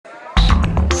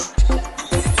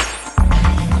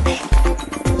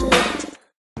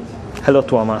Hello,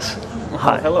 Tuomas.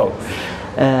 Hi. Hello.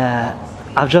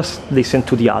 I've just listened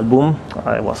to the album.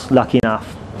 I was lucky enough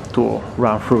to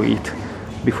run through it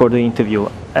before the interview.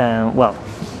 And well,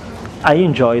 I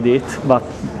enjoyed it, but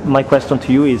my question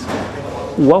to you is,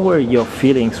 what were your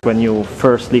feelings when you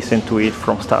first listened to it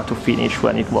from start to finish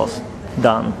when it was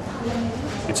done?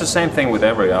 It's the same thing with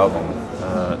every album.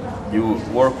 You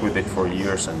work with it for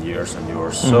years and years, and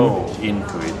you're so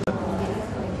into it that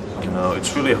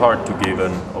it's really hard to give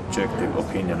an objective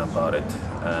opinion about it.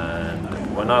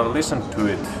 And when I listened to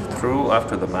it through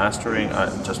after the mastering, I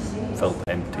just felt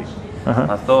empty.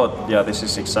 I thought, yeah, this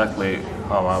is exactly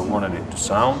how I wanted it to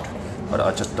sound, but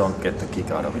I just don't get the kick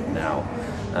out of it now.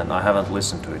 And I haven't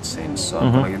listened to it since, so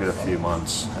I'm gonna give it a few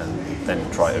months and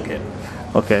then try again.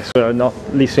 Okay, so you're not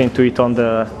listening to it on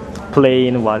the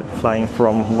plane while flying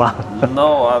from one?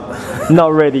 No,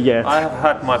 not ready yet. I have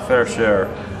had my fair share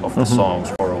of the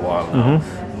songs for a while now,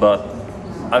 but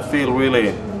I feel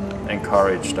really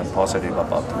encouraged and positive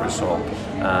about the result.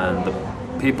 And the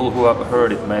people who have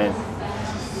heard it,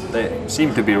 they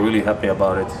seem to be really happy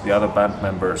about it. The other band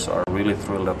members are really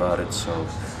thrilled about it, so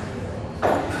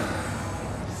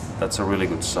that's a really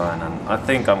good sign. And I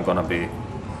think I'm gonna be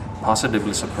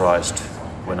positively surprised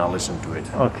when I listen to it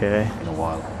in a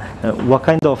while. What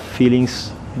kind of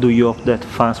feelings do you hope that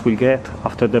fans will get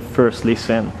after the first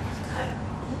listen?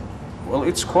 Well,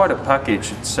 it's quite a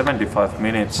package. It's 75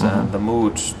 minutes and the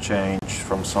moods change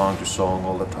from song to song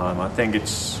all the time. I think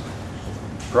it's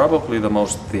probably the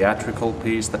most theatrical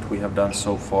piece that we have done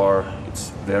so far.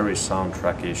 It's very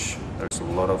soundtrackish. There's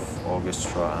a lot of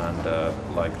orchestra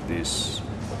and like this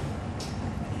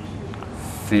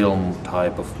film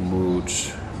type of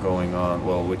moods going on,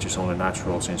 well, which is only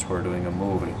natural since we're doing a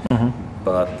movie.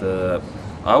 But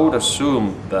I would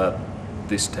assume that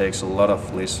this takes a lot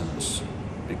of listens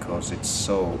because it's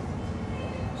so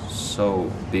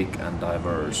big and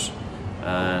diverse.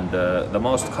 And the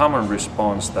most common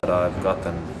response that I've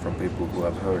gotten from people who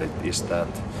have heard it is that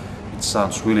it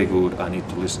sounds really good, I need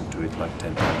to listen to it like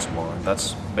 10 times more. And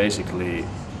that's basically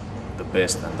the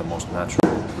best and the most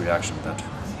natural reaction that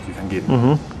you can give.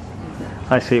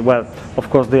 I see. Well, of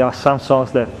course, there are some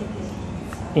songs that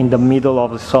in the middle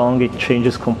of the song it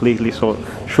changes completely. So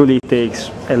surely it takes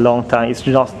a long time. It's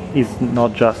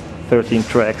not just 13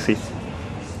 tracks. It's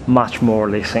much more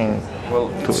listening. Well,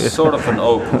 it's sort of an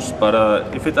opus,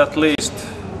 but if it at least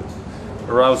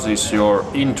arouses your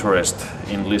interest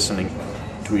in listening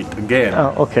to it again,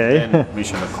 then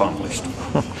mission accomplished.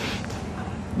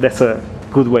 That's a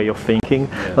good way of thinking.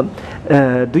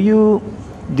 Yeah.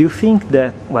 Do you think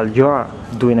that, well, you are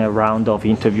doing a round of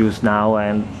interviews now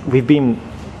and we've been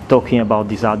talking about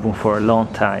this album for a long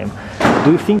time.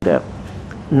 Do you think that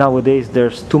nowadays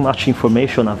there's too much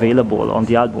information available on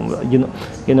the album?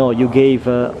 You gave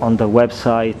on the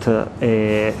website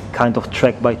a kind of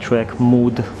track-by-track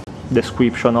mood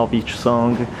description of each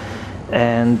song,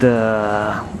 and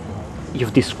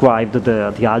you've described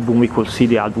the album. We could see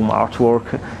the album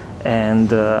artwork, and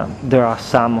there are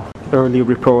some early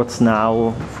reports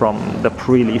now from the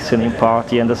pre-listening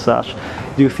party and such.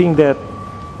 Do you think that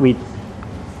with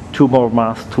 2 more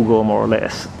months to go, more or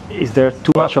less, is there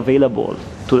too much available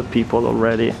to the people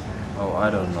already? Oh, I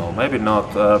don't know. Maybe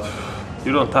not.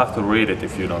 You don't have to read it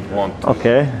if you don't want to.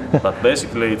 Okay. But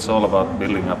basically it's all about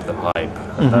building up the hype.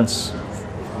 And that's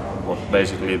what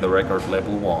basically the record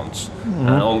label wants. And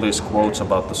all these quotes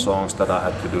about the songs that I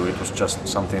had to do, it was just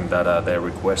something that they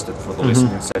requested for the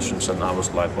listening sessions, and I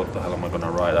was like, what the hell am I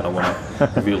gonna write? I don't want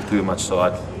to reveal too much, so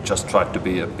I just tried to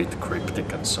be a bit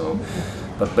cryptic and so.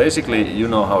 But basically, you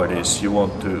know how it is. You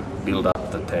want to build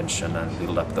up the tension and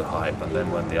build up the hype, and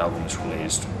then when the album is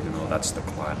released, that's the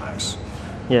climax.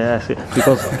 Yes,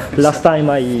 because last time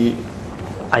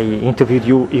I interviewed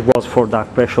you, it was for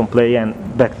Dark Passion Play, and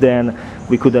back then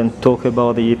we couldn't talk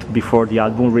about it before the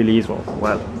album release, or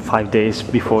well, 5 days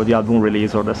before the album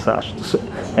release or the such. So,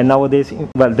 and nowadays,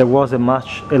 well, there was a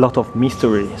lot of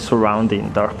mystery surrounding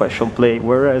Dark Passion Play,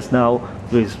 whereas now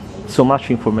there is so much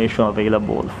information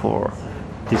available for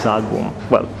this album.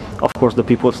 Well, of course, the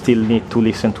people still need to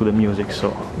listen to the music,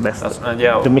 so that's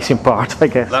the missing part, I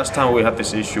guess. Last time we had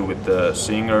this issue with the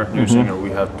singer, new singer, we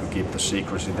had to keep the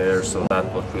secrecy there, so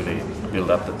that would really build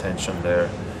up the tension there.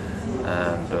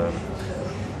 And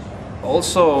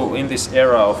also in this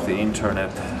era of the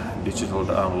internet, digital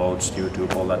downloads,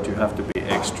 YouTube, all that, you have to be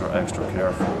extra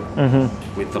careful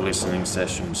with the listening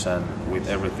sessions and with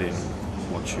everything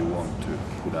what you want to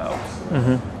put out.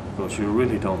 Because you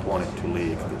really don't want it to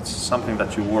leak. It's something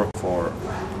that you work for,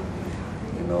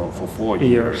 for 4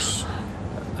 years,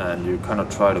 and you kind of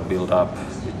try to build up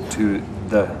to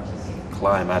the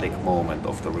climatic moment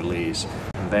of the release,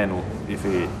 and then if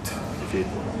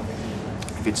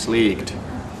it's leaked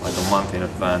like a month in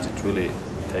advance, it really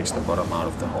takes the bottom out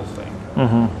of the whole thing.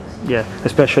 Yeah,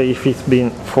 especially if it's been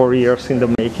 4 years in the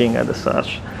making and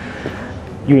such.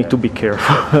 You need to be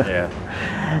careful. Yeah.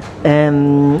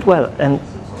 And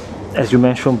as you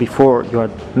mentioned before, you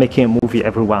are making a movie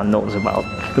everyone knows about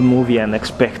the movie and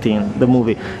expecting the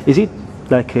movie. Is it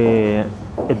like a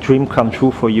dream come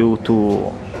true for you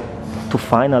to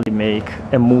finally make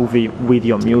a movie with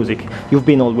your music? You've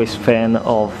been always fan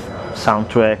of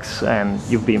soundtracks and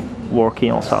you've been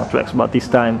working on soundtracks, but this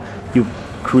time you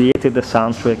created the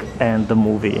soundtrack and the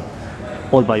movie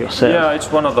all by yourself. Yeah,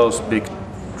 it's one of those big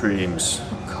dreams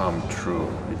come true.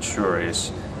 It sure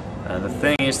is. And the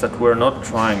thing is that we're not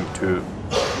trying to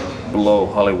blow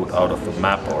Hollywood out of the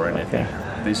map or anything.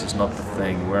 Okay. This is not the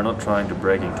thing. We're not trying to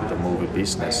break into the movie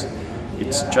business.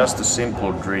 It's just a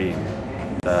simple dream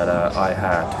that I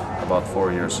had about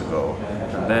 4 years ago.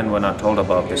 And then when I told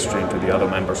about this dream to the other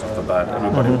members of the band,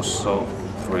 everybody was so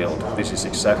thrilled. This is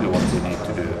exactly what we need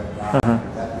to do.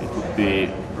 It would be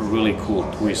a really cool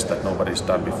twist that nobody's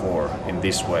done before in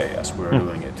this way as we're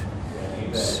doing it.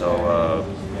 So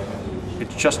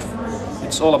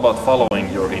it's all about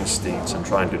following your instincts and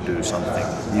trying to do something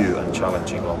new and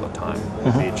challenging all the time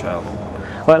with each album.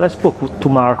 Well, I spoke to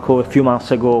Marco a few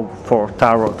months ago for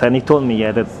Tarot, and he told me he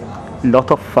had a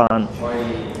lot of fun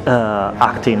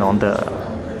acting on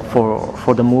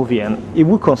for the movie, and he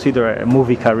would consider a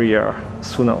movie career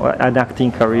sooner, an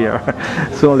acting career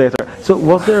sooner or later. So,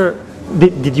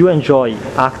 did you enjoy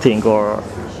acting or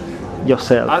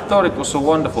yourself? I thought it was a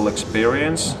wonderful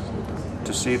experience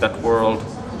to see that world,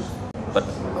 but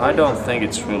I don't think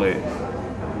it's really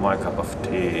my cup of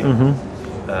tea.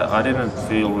 I didn't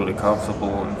feel really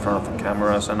comfortable in front of the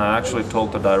cameras, and I actually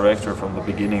told the director from the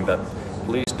beginning that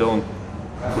please don't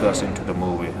put us into the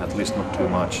movie, at least not too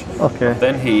much. Okay. But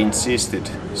then he insisted,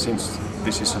 since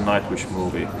this is a Nightwish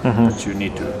movie, that you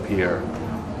need to appear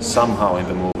somehow in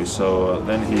the movie. So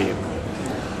then he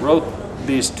wrote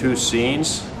these 2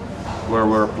 scenes where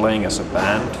we're playing as a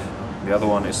band. The other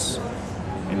one is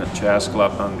in a jazz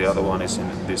club and the other one is in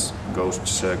this ghost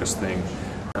circus thing.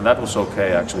 And that was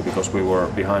okay actually, because we were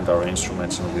behind our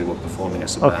instruments and we were performing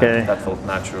as a band. That felt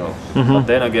natural. But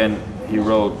then again, he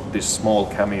wrote this small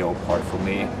cameo part for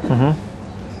me.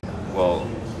 Well,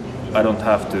 I don't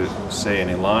have to say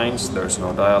any lines, there's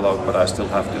no dialogue, but I still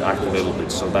have to act a little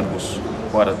bit, so that was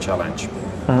quite a challenge.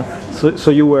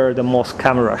 So you were the most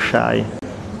camera shy?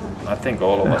 I think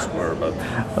all of us were, but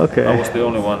Okay. I was the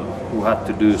only one who had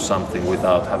to do something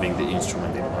without having the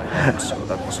instrument in my hand, so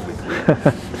that was a bit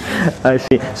weird. I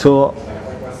see. So,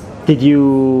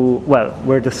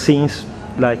 were the scenes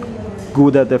like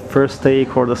good at the first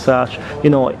take or the such?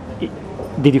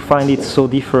 Did you find it so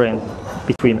different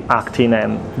between acting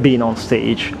and being on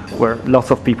stage, where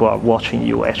lots of people are watching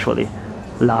you actually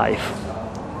live?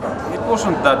 It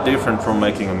wasn't that different from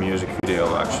making a music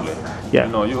video, actually.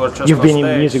 Yeah. You are just You've on been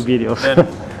stage, in music videos. then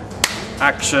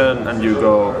action, and you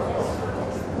go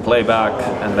playback,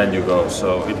 and then you go.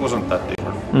 So it wasn't that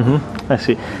different. I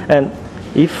see. And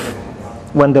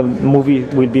when the movie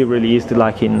will be released,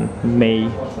 like in May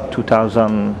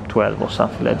 2012 or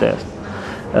something like that,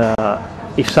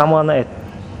 if someone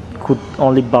could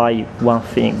only buy one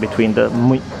thing between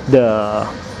the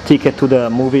ticket to the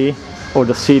movie or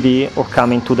the CD or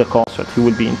coming to the concert, he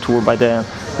will be in tour by then,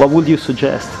 what would you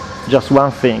suggest? Just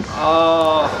one thing.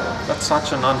 That's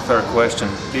such an unfair question.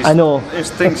 I know.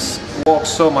 These things walk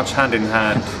so much hand in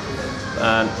hand,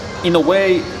 and in a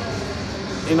way,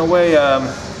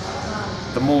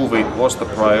 the movie was the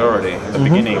priority in the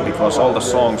beginning, because all the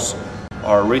songs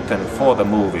are written for the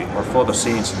movie or for the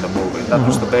scenes in the movie. That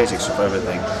was the basics of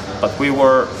everything. But we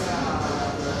were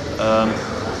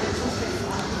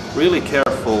really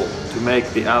careful to make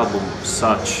the album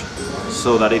such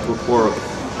so that it would work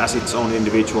as its own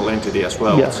individual entity as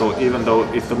well. Yeah. So even though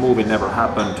if the movie never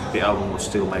happened, the album would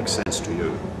still make sense to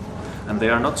you. And they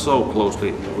are not so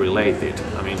closely related.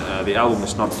 I mean, the album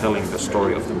is not telling the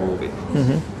story of the movie.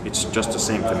 It's just the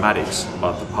same thematics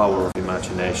about the power of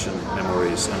imagination,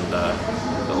 memories, and the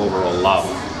overall love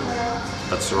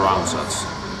that surrounds us.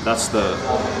 That's the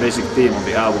basic theme of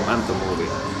the album and the movie.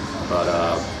 But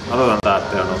other than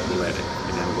that, they are not related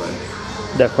in any way.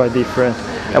 They're quite different.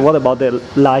 Yeah. And what about the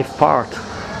live part?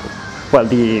 Well,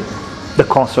 the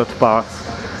concert part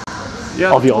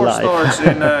of your life. The tour starts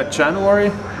in January.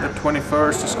 The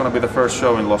 21st is going to be the first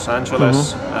show in Los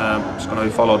Angeles. It's going to be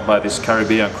followed by this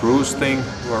Caribbean cruise thing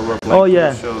where we're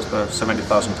playing shows, the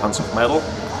 70,000 tons of metal.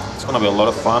 It's going to be a lot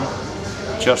of fun.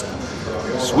 Just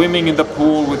swimming in the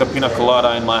pool with a pina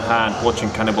colada in my hand, watching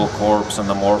Cannibal Corpse and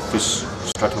Amorphis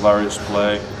Stratovarius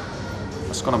play.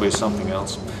 That's gonna be something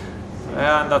else.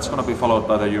 And that's gonna be followed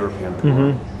by the European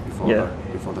tour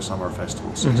before the summer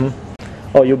festival season.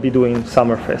 Oh, you'll be doing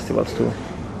summer festivals too.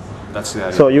 That's the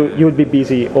idea. So you'll be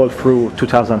busy all through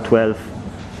 2012.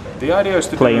 The idea is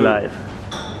to playing live.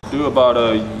 Do about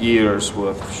a year's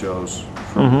worth of shows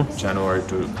from January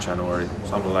to January,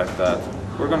 something like that.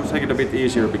 We're going to take it a bit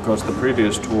easier because the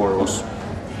previous tour was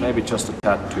maybe just a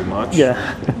tad too much.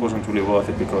 Yeah. It wasn't really worth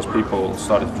it because people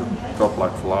started to drop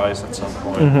like flies at some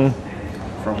point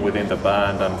from within the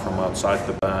band and from outside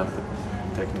the band, the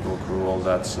technical crew, all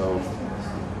that. So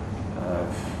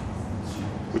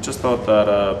we just thought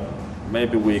that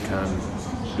maybe we can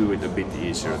do it a bit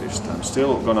easier this time.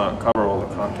 Still gonna cover all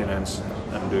the continents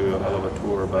and do a hell of a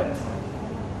tour, but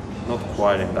not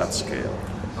quite in that scale.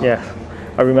 Yeah,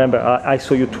 I remember I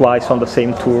saw you twice on the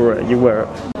same tour. You were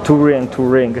touring.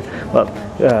 But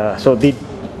so did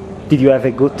you have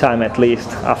a good time at least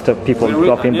after people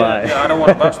dropping by? Yeah, I don't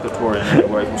want to bash the tour in any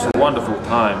way. It was a wonderful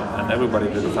time, and everybody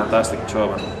did a fantastic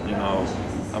job. And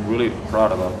I'm really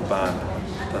proud about the band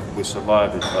that we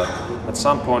survived it. But at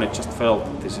some point, it just felt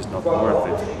that this is not worth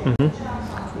it.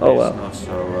 Oh well. Not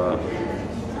so.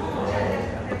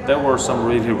 But there were some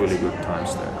really, really good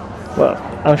times there. Well,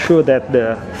 I'm sure that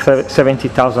the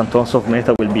 70,000 tons of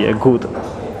metal will be a good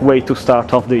way to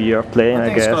start off the year playing, I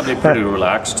guess. It's going to be pretty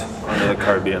relaxed under the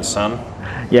Caribbean sun.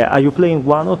 Yeah, are you playing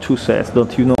 1 or 2 sets?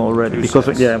 Don't you know already? Two because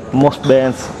sets. most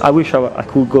bands, I wish I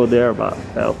could go there, but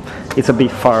it's a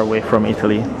bit far away from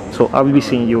Italy. So I will be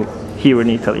seeing you here in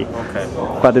Italy. Okay.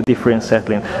 Quite a different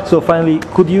settling. So finally,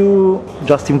 could you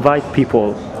just invite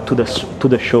people to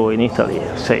the show in Italy,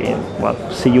 saying, well,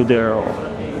 see you there? Or...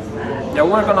 Yeah,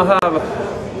 we're gonna have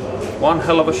one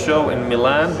hell of a show in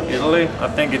Milan, Italy. I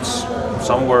think it's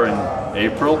somewhere in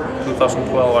April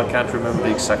 2012. I can't remember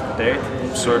the exact date.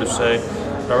 Absurd to say.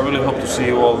 I really hope to see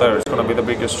you all there. It's gonna be the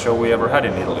biggest show we ever had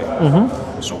in Italy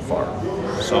so far.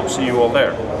 So see you all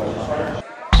there.